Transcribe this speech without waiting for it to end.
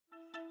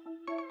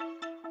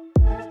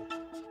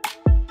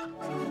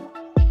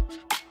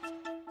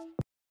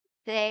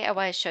Today, I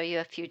want to show you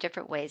a few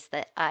different ways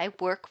that I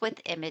work with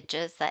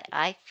images that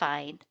I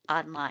find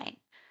online.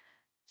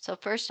 So,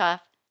 first off,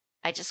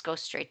 I just go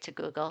straight to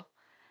Google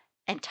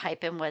and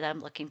type in what I'm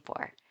looking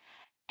for.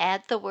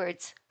 Add the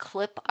words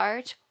clip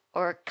art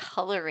or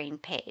coloring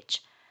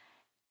page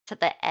to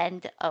the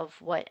end of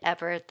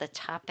whatever the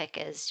topic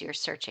is you're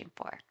searching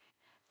for.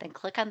 Then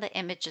click on the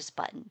images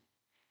button.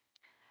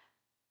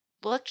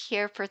 Look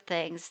here for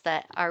things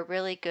that are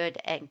really good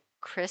and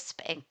crisp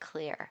and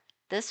clear.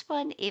 This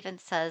one even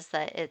says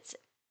that it's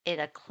in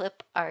a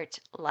clip art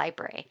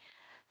library.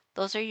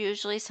 Those are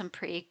usually some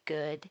pretty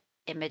good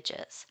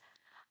images.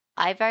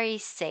 I've already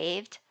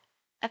saved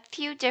a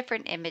few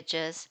different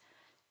images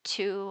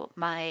to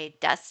my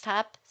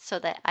desktop so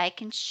that I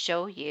can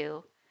show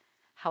you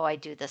how I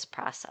do this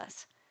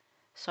process.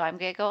 So I'm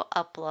going to go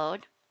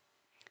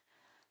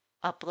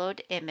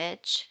upload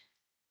image,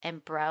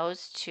 and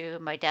browse to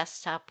my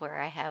desktop where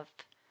I have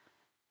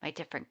my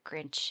different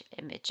Grinch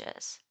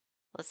images.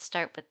 Let's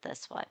start with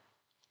this one.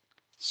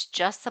 It's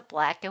just a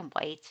black and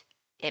white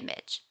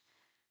image.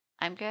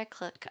 I'm going to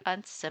click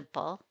on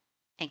simple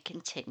and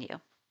continue.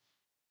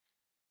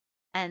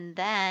 And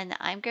then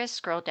I'm going to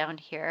scroll down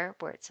here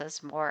where it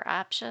says more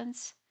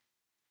options.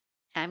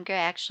 I'm going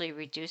to actually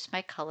reduce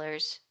my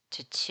colors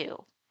to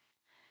 2.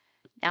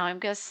 Now I'm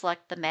going to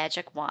select the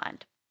magic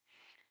wand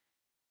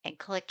and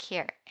click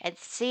here and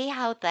see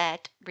how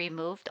that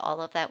removed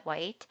all of that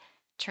white,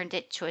 turned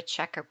it to a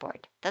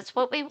checkerboard. That's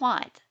what we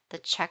want. The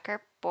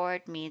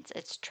checkerboard means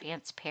it's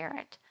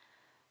transparent.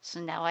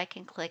 So now I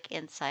can click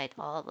inside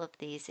all of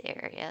these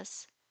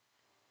areas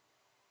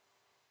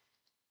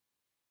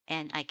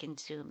and I can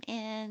zoom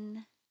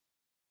in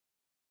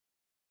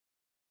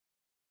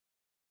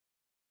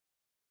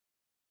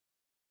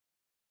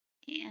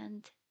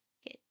and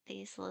get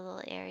these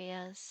little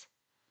areas.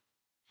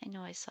 I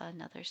know I saw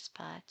another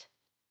spot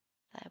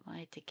that I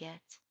wanted to get.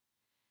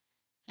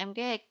 I'm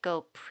going to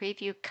go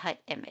preview cut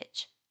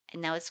image,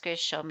 and now it's going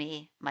to show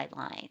me my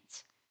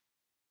lines.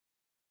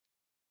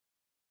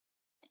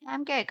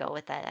 I'm going to go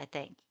with that, I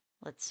think.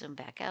 Let's zoom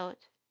back out.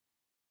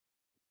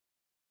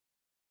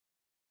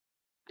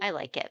 I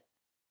like it.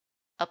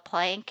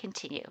 Apply and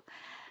continue.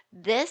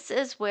 This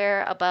is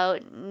where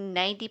about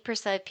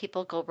 90% of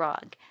people go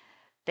wrong.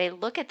 They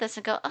look at this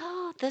and go,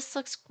 oh, this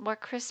looks more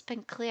crisp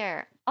and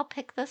clear. I'll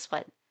pick this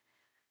one.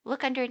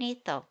 Look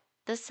underneath though.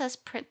 This says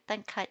print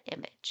then cut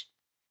image.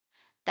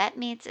 That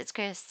means it's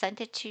going to send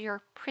it to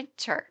your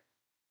printer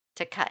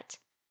to cut.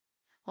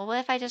 Well, what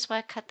if I just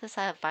want to cut this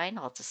out of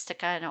vinyl to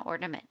stick on an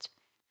ornament?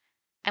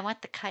 I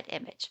want the cut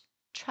image.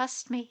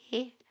 Trust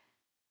me.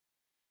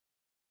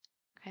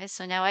 Okay,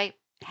 so now I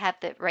have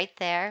it right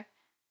there.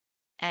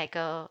 I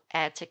go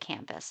add to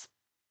canvas.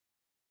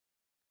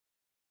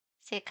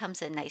 See, it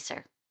comes in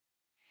nicer.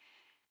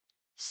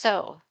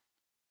 So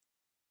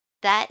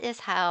that is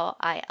how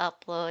I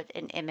upload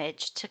an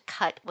image to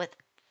cut with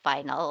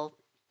vinyl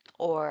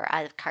or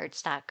out of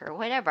cardstock or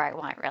whatever I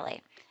want,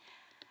 really.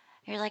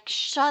 You're like,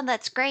 Shawn,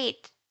 that's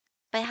great.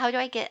 But how do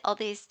I get all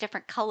these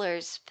different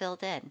colors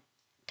filled in?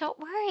 Don't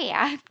worry,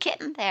 I'm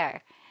getting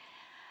there.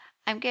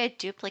 I'm going to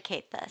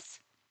duplicate this.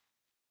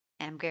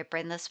 And I'm going to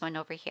bring this one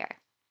over here.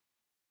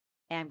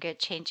 And I'm going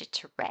to change it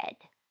to red.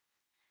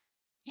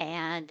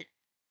 And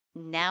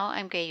now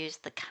I'm going to use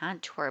the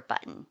contour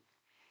button.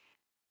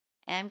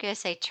 And I'm going to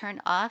say turn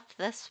off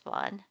this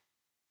one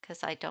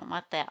because I don't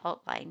want that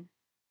outline.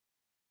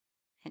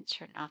 And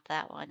turn off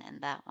that one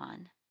and that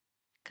one.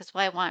 Because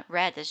what I want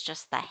red is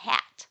just the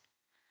hat.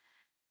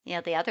 You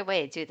know, the other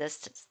way to do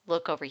this is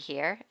look over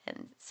here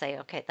and say,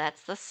 okay,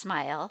 that's the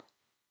smile.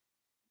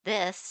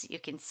 This, you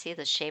can see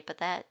the shape of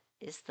that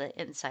is the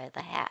inside of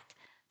the hat.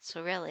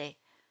 So really,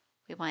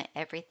 we want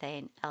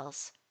everything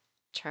else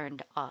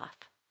turned off.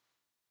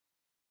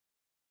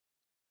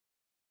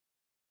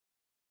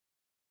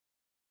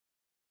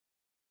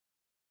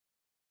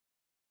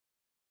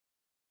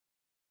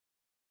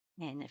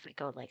 And if we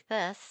go like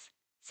this,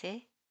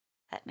 see,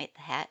 that made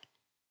the hat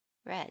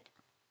red.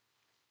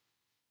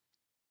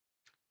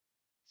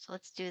 So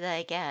let's do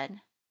that again.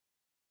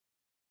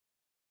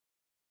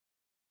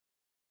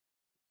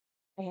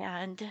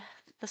 And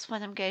this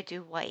one I'm going to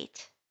do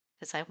white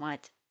because I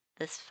want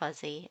this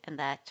fuzzy and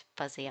that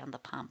fuzzy on the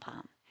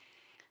pom-pom.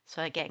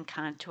 So again,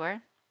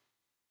 contour.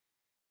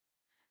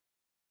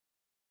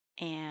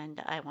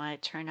 And I want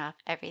to turn off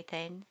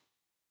everything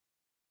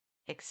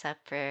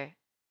except for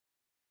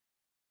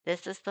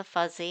this is the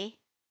fuzzy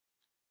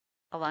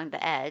along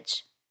the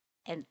edge.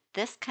 And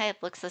this kind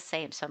of looks the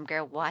same. So I'm going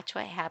to watch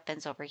what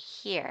happens over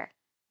here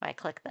when I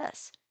click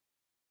this.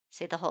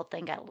 See, the whole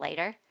thing got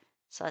lighter.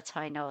 So that's how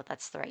I know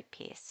that's the right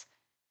piece.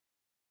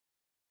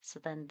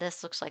 So then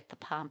this looks like the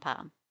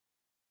pom-pom.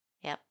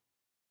 Yep.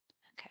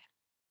 Okay.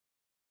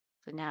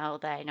 So now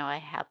that I know I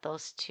have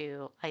those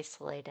two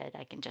isolated,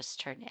 I can just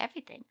turn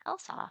everything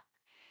else off.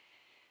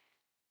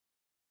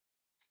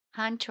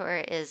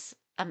 Contour is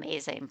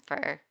amazing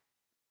for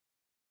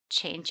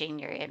changing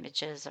your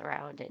images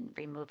around and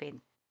removing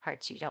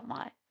parts you don't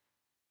want.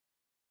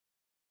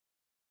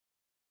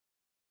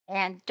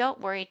 And don't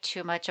worry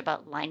too much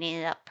about lining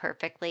it up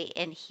perfectly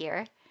in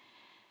here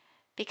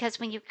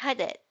because when you cut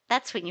it,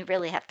 that's when you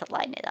really have to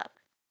line it up.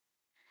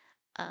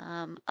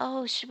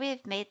 Oh, should we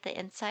have made the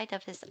inside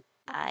of his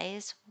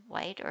eyes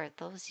white or are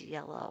those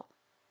yellow?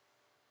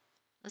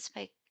 Let's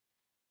make,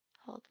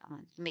 hold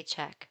on, let me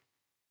check.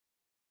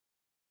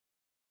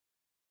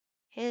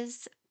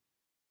 His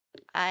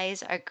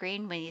eyes are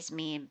green when he's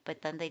mean,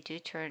 but then they do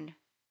turn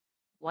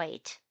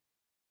white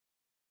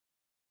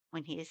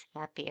when he's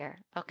happier.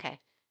 Okay,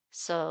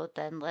 so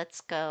then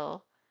let's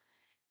go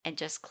and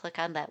just click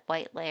on that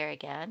white layer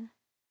again.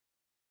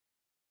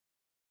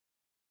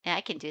 And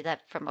I can do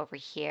that from over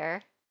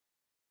here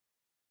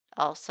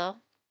also.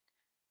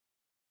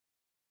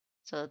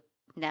 So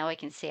now I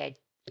can see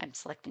I'm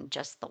selecting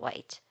just the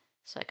white.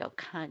 So I go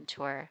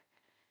contour.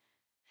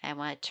 I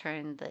want to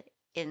turn the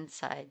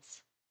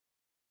insides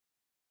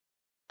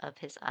of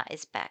his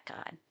eyes back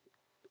on.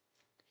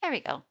 There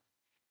we go.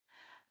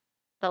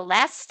 The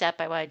last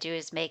step I want to do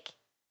is make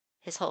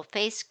his whole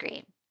face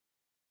green.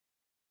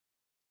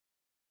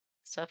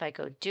 So if I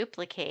go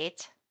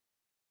duplicate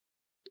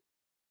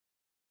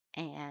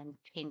and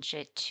change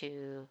it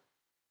to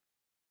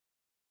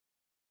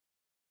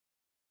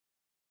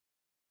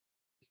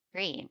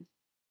green,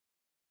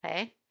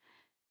 okay?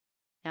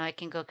 Now I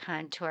can go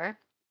contour.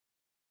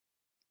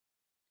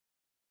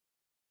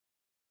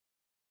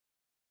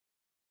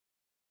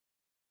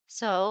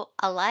 So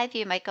a lot of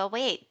you might go,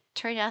 wait,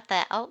 turn out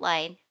that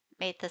outline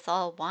made this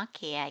all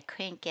wonky. I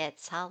couldn't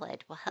get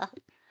solid. Well,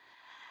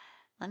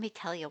 let me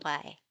tell you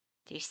why.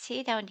 Do you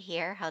see down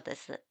here how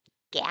this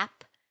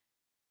gap,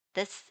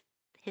 this,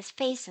 his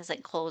face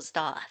isn't closed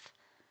off.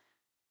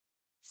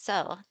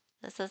 So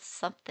this is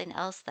something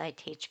else that I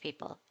teach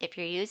people. If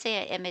you're using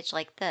an image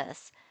like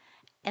this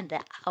and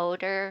the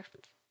outer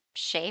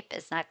shape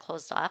is not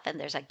closed off and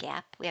there's a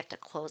gap, we have to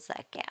close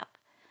that gap.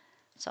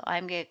 So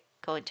I'm going to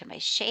go into my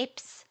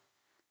shapes,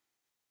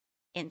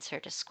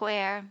 insert a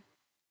square,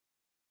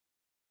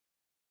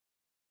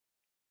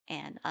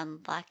 and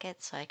unlock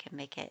it so I can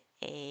make it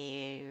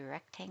a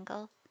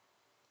rectangle.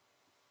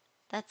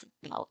 That's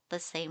about the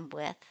same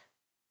width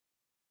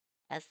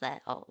as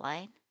that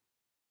outline.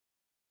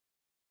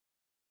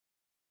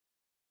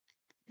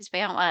 Because we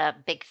don't want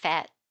a big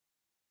fat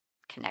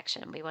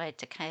connection. We want it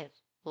to kind of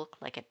look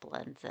like it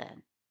blends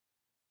in.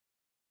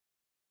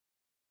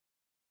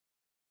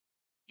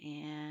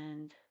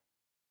 And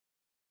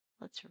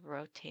let's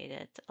rotate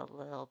it a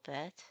little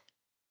bit.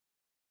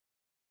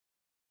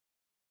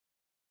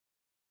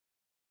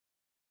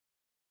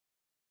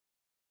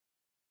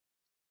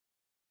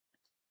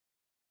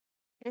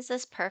 Is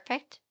this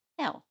perfect?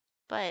 No,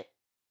 but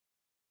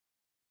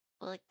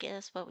will it get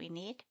us what we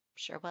need?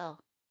 Sure will.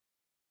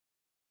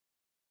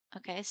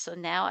 Okay, so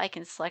now I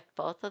can select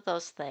both of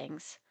those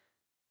things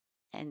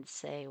and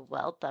say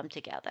weld them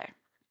together.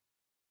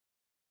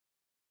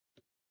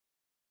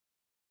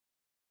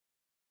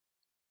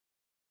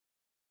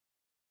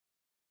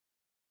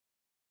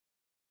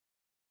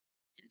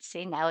 And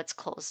see, now it's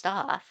closed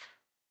off.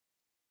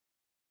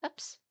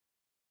 Oops,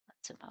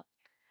 let's zoom out.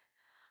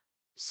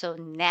 So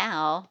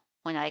now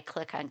when I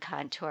click on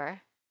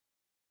contour,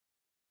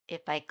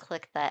 if I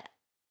click that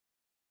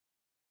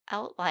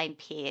outline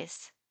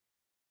piece,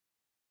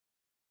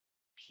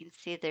 you can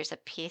see there's a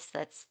piece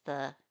that's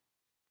the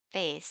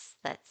face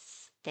that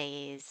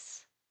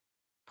stays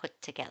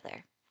put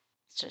together.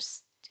 Let's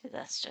just do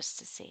this just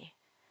to see.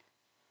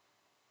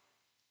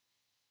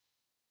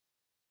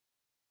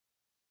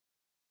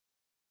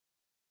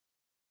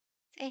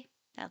 See,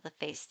 now the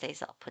face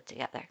stays all put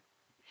together.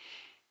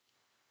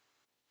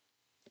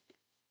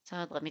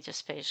 So let me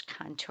just finish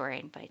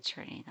contouring by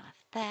turning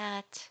off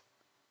that.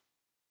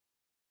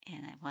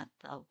 And I want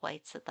the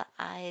whites of the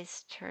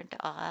eyes turned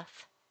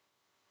off.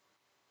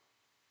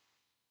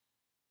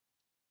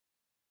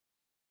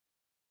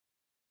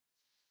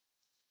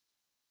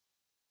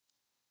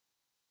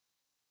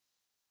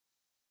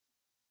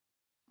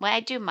 When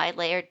I do my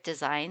layered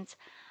designs,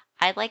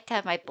 I like to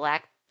have my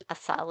black a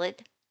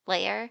solid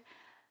layer.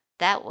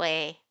 That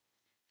way,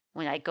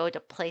 when I go to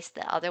place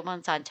the other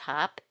ones on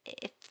top,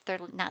 if they're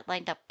not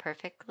lined up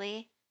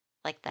perfectly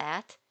like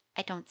that,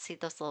 I don't see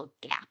those little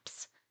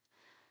gaps.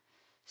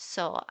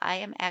 So I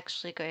am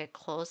actually going to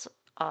close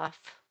off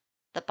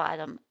the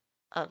bottom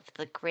of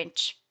the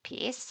Grinch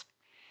piece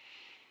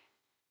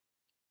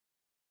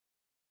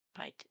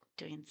by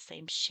doing the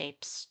same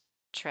shapes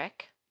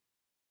trick.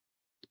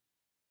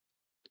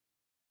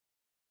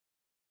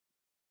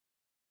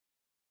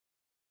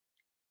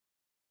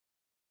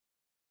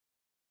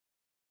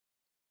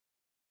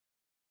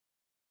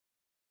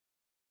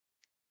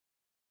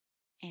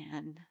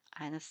 And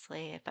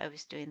honestly, if I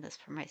was doing this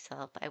for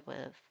myself, I would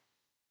have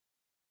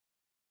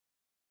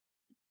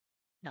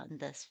done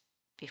this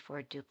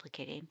before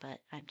duplicating, but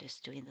I'm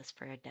just doing this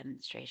for a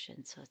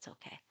demonstration, so it's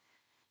okay.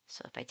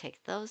 So if I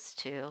take those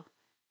two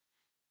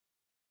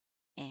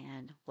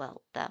and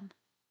weld them,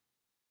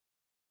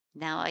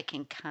 now I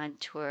can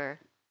contour.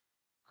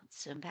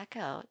 Let's zoom back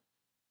out.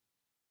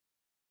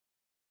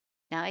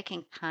 Now I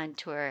can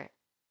contour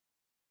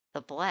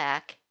the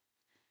black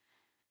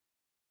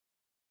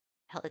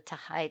tell it to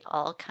hide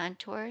all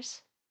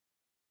contours,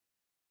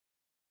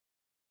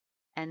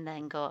 and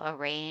then go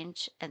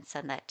arrange and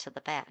send that to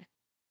the back.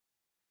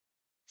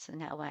 So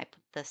now when I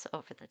put this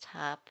over the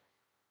top,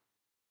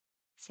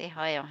 see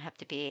how I don't have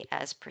to be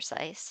as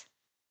precise?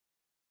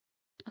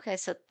 Okay,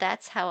 so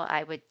that's how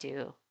I would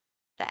do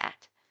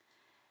that.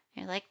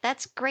 You're like,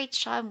 that's great,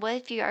 Shawn. What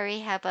if you already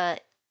have a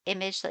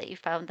image that you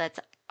found that's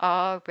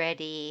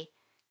already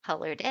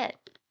colored in?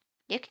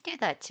 You can do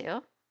that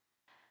too.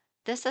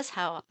 This is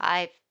how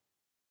I've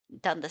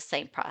done the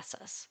same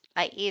process.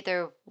 I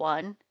either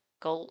one,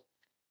 go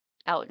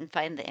out and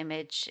find the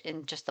image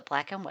in just the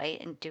black and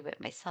white and do it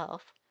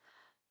myself,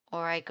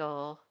 or I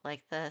go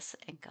like this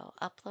and go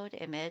upload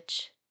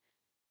image,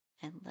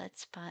 and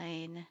let's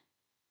find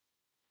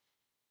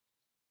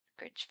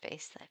Grinch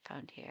face that I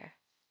found here.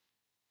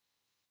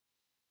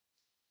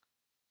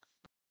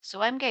 So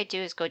what I'm going to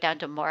do is go down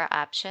to more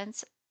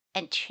options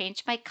and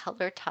change my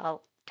color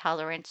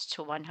tolerance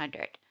to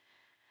 100.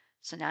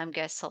 So now I'm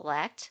going to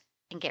select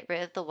and get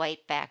rid of the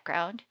white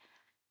background.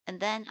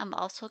 And then I'm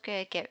also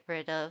going to get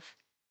rid of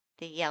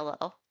the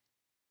yellow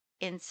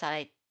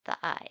inside the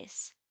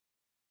eyes.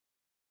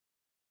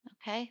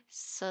 Okay,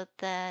 so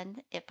then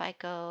if I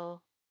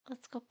go,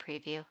 let's go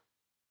preview.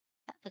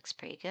 That looks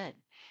pretty good.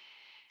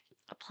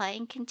 Apply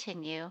and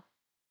continue.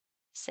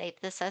 Save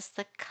this as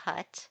the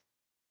cut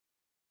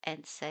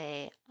and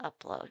say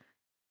upload.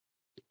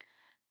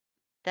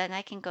 Then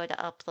I can go to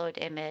upload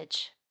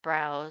image,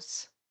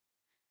 browse,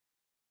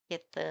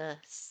 get the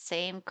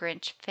same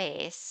Grinch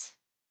face,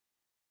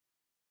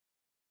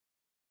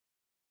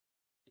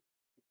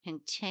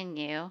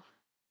 continue.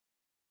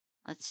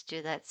 Let's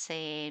do that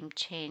same,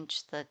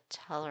 change the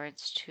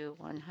tolerance to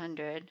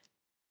 100.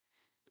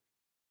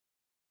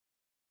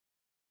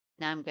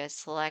 Now I'm going to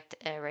select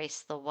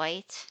erase the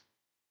white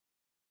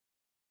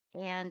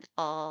and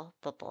all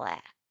the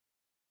black.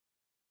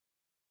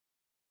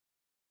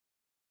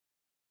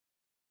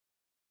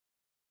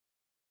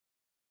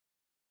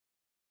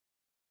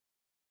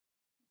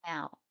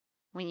 Now,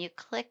 when you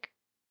click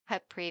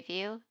cut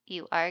preview,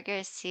 you are going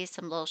to see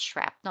some little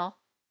shrapnel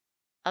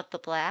of the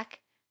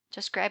black.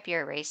 Just grab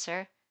your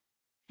eraser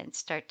and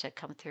start to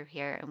come through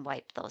here and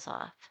wipe those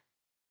off.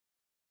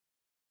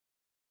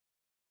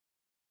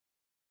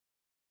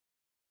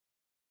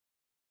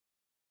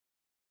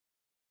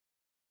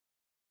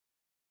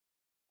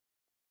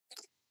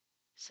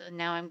 So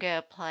now I'm going to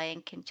apply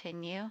and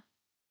continue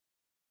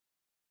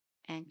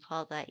and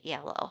call that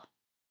yellow.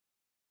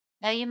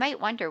 Now you might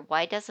wonder,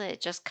 why doesn't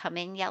it just come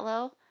in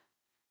yellow?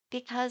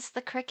 Because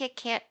the Cricut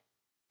can't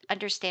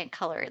understand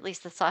color. At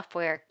least the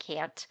software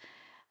can't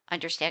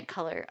understand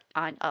color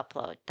on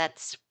upload.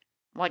 That's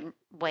one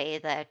way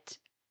that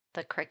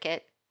the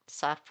Cricut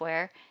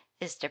software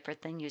is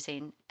different than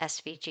using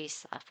SVG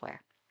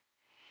software.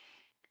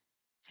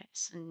 Okay,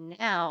 so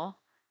now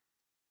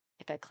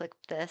if I click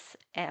this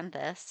and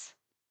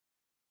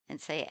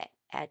say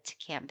add to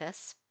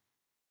canvas,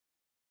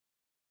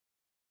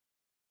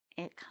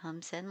 it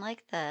comes in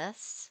like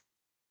this.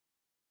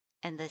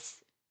 And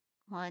this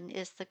one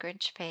is the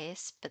Grinch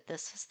face, but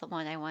this is the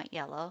one I want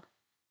yellow.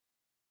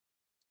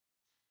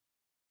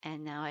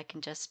 And now I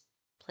can just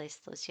place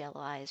those yellow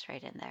eyes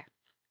right in there.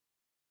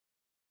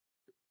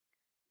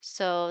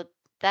 So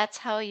that's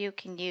how you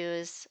can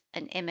use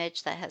an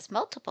image that has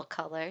multiple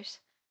colors.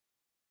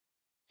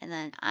 And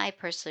then I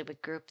personally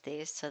would group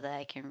these so that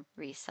I can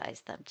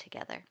resize them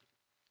together.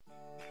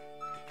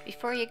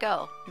 Before you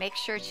go, make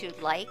sure to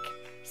like,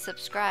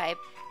 subscribe,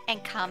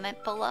 and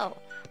comment below.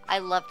 I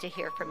love to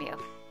hear from you.